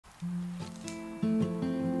How's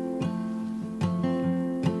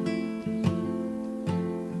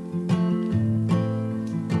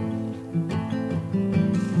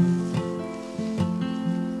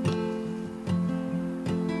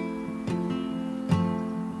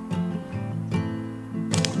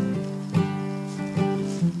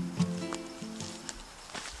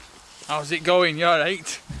it going? You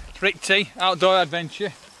alright? Rick T, Outdoor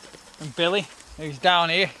Adventure, and Billy, who's down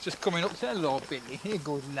here, just coming up to hello Billy, here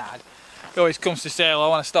good lad. He always comes to say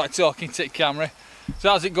hello when I start talking to the camera. So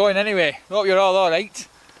how's it going anyway? Hope you're all alright.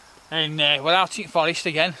 And we're out in forest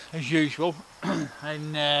again, as usual.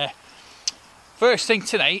 And first thing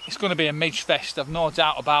tonight, it's going to be a midge fest, I've no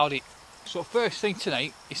doubt about it. So first thing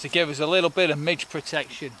tonight is to give us a little bit of midge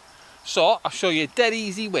protection. So I'll show you a dead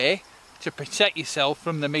easy way to protect yourself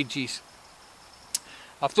from the midges.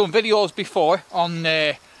 I've done videos before on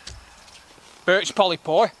birch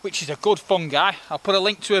polypore, which is a good fungi. I'll put a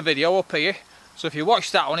link to a video up here, so if you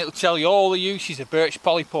watch that one it'll tell you all the uses of birch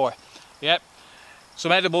polypore. Yep,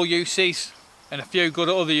 some edible uses and a few good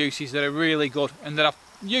other uses that are really good, and that I've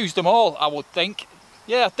used them all, I would think.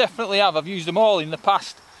 Yeah, I definitely have. I've used them all in the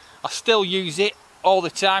past. I still use it all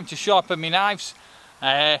the time to sharpen my knives.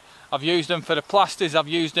 I've used them for the plasters, I've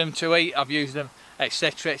used them to eat, I've used them,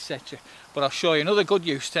 etc, etc. But I'll show you another good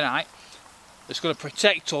use tonight that's going to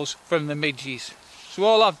protect us from the midges. So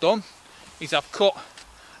all I've done is I've cut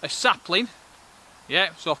a sapling.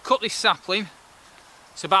 Yeah, so I've cut this sapling.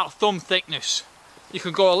 It's about thumb thickness. You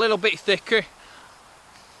can go a little bit thicker.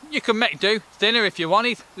 You can make do thinner if you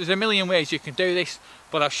wanted. There's a million ways you can do this,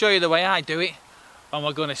 but I'll show you the way I do it. And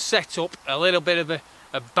we're going to set up a little bit of a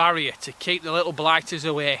barrier to keep the little blighters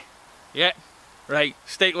away. Yeah, right,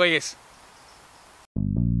 stick with us.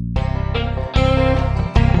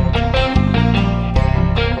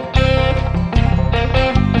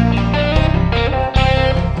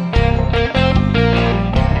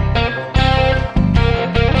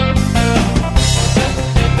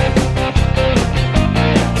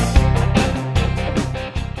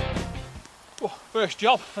 Oh, first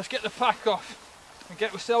job, let's get the pack off and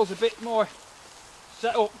get ourselves a bit more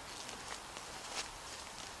set up.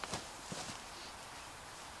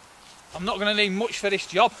 I'm not going to need much for this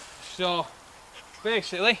job, so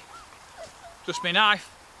basically just my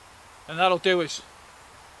knife and that'll do us.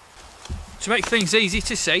 To make things easy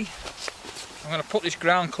to see, I'm going to put this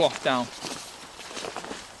ground cloth down.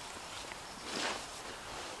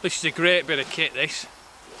 This is a great bit of kit, this.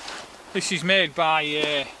 This is made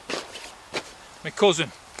by my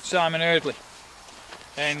cousin Simon Eardley,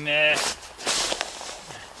 and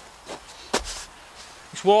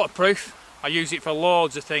it's waterproof. I use it for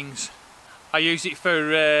loads of things. I use it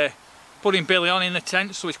for putting Billy on in the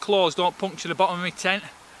tent so his claws don't puncture the bottom of my tent.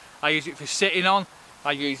 I use it for sitting on.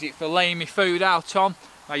 I use it for laying my food out on.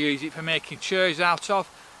 I use it for making chairs out of.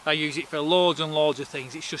 I use it for loads and loads of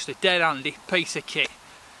things. It's just a dead handy piece of kit.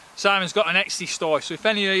 Simon's got an Etsy store, so if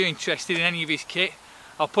any of you are interested in any of his kit,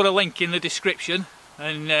 I'll put a link in the description,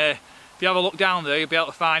 and if you have a look down there you'll be able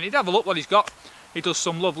to find it. Have a look what he's got. He does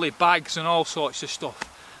some lovely bags and all sorts of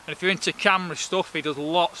stuff. And if you're into camera stuff, he does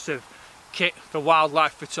lots of kit for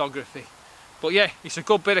wildlife photography. But yeah, it's a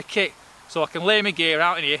good bit of kit, so I can lay my gear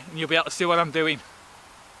out in here and you'll be able to see what I'm doing.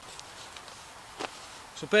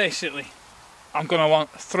 So basically, I'm going to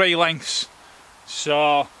want 3 lengths.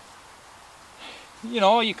 So, you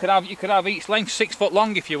know, you could have each length 6 foot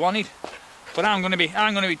long if you wanted. But I'm going to be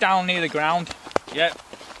down near the ground. Yep.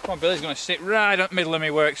 Come on, Billy's going to sit right at the middle of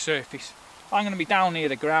my work surface. I'm going to be down near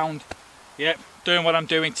the ground. Yep, doing what I'm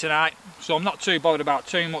doing tonight, so I'm not too bothered about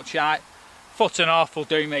too much height. 1.5 foot will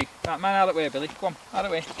do me. Right, man, out of the way, Billy. Come on, out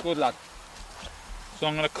of the way. Good lad. So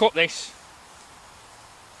I'm going to cut this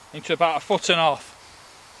into about 1.5 foot.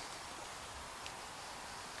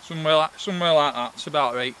 Somewhere like that. It's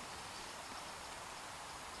about right.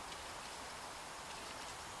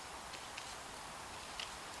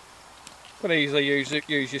 Could easily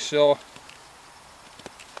use your saw.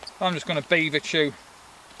 I'm just going to beaver chew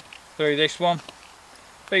through this one.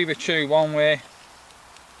 Beaver chew one way,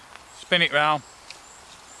 spin it round.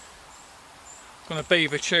 Going to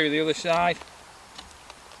beaver chew the other side.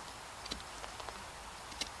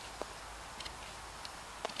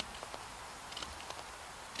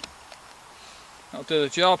 That'll do the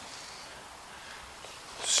job.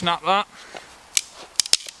 Snap that.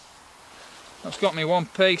 That's got me one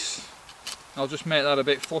piece. I'll just make that a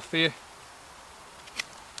bit fluffier.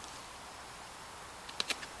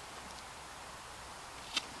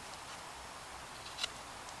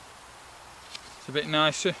 It's a bit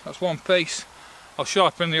nicer. That's one piece. I'll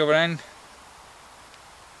sharpen the other end.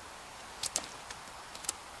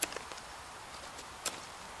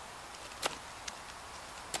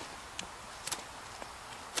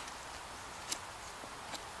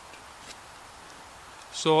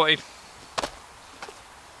 sorted.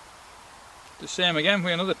 The same again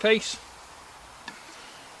with another piece.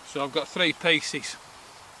 So I've got 3 pieces,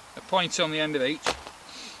 a point on the end of each.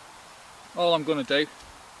 All I'm going to do,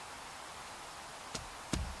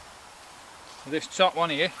 this top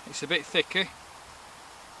one here, it's a bit thicker.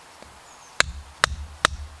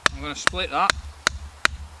 I'm going to split that.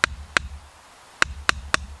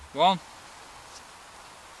 One.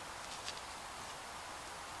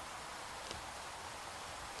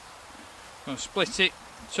 I'm going to split it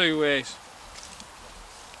 2 ways.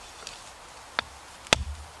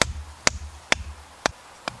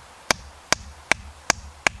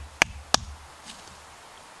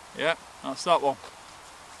 Yeah, that's that one.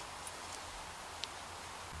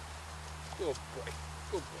 Good boy,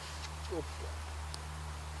 good boy, good boy,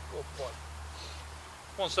 good boy.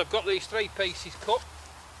 Once I've got these 3 pieces cut,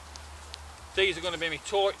 these are going to be my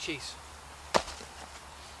torches.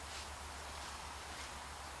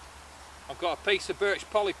 I've got a piece of birch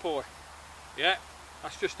polypore. Yeah,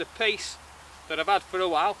 that's just a piece that I've had for a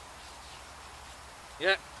while.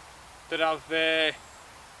 Yeah, that I've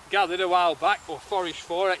gathered a while back or foraged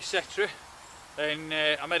for, etc. And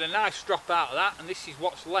I made a knife strop out of that, and this is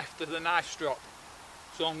what's left of the knife strop.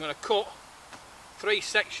 So I'm going to cut 3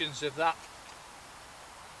 sections of that.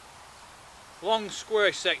 Long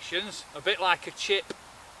square sections, a bit like a chip.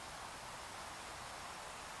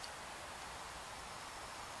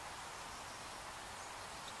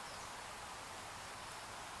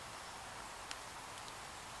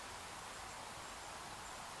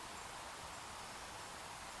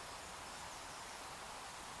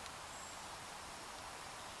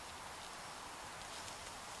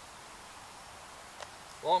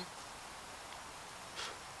 One.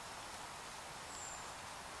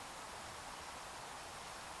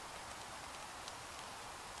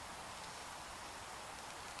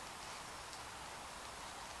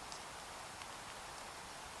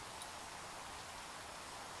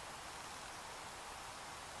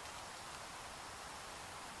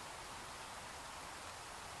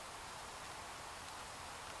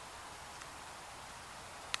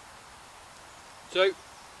 Two.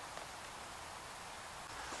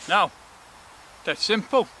 Now, that's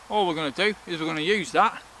simple. All we're going to do is we're going to use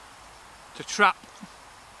that to trap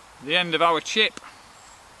the end of our chip,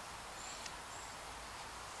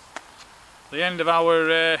 the end of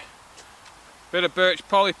our bit of birch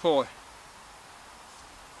polypore.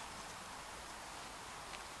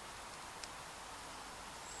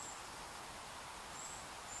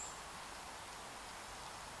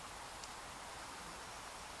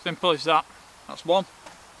 Simple as that. That's one.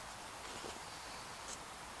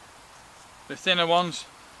 The thinner ones,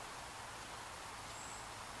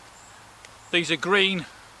 these are green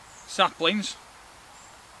saplings,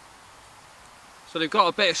 so they've got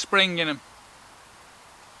a bit of spring in them.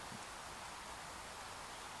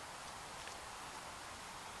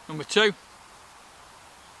 Number 2.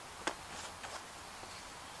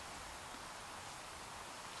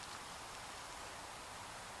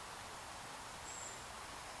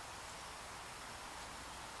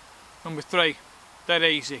 Number 3, dead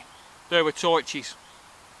easy. There were torches.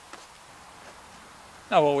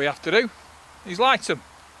 Now all we have to do is light them.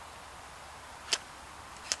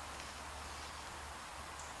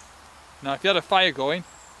 Now if you had a fire going,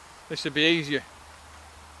 this would be easier.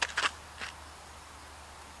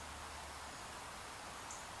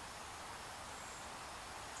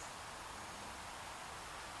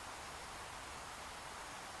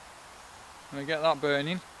 I'm going to get that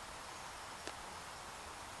burning.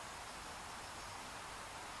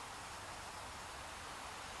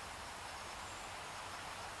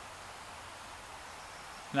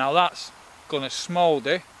 Now that's going to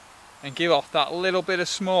smoulder and give off that little bit of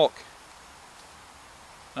smoke.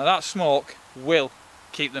 Now that smoke will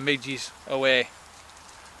keep the midges away.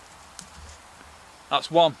 That's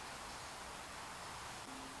one.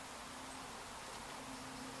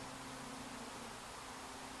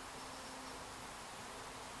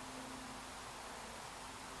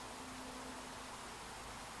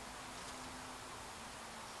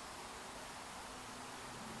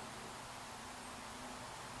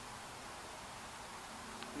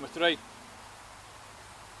 Number 3.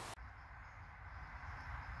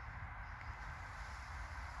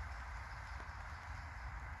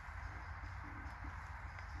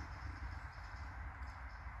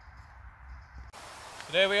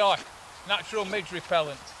 So there we are, natural midge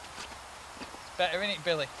repellent. Better innit,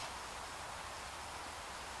 Billy?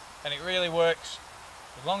 And it really works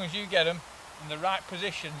as long as you get them in the right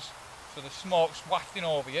positions so the smoke's wafting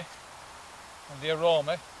over you and the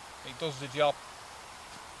aroma, it does the job.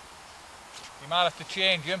 You might have to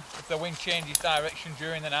change them if the wind changes direction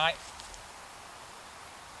during the night.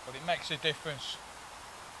 But it makes a difference.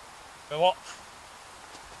 For what?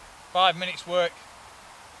 5 minutes work.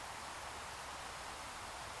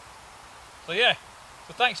 So yeah,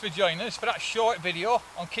 so thanks for joining us for that short video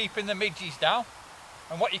on keeping the midges down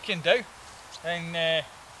and what you can do. And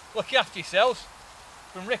look after yourselves.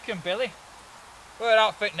 From Rick and Billy, we're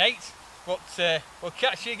Outfit Nate, but we'll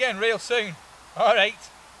catch you again real soon. Alright,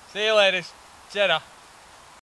 see you later. Ta-ra.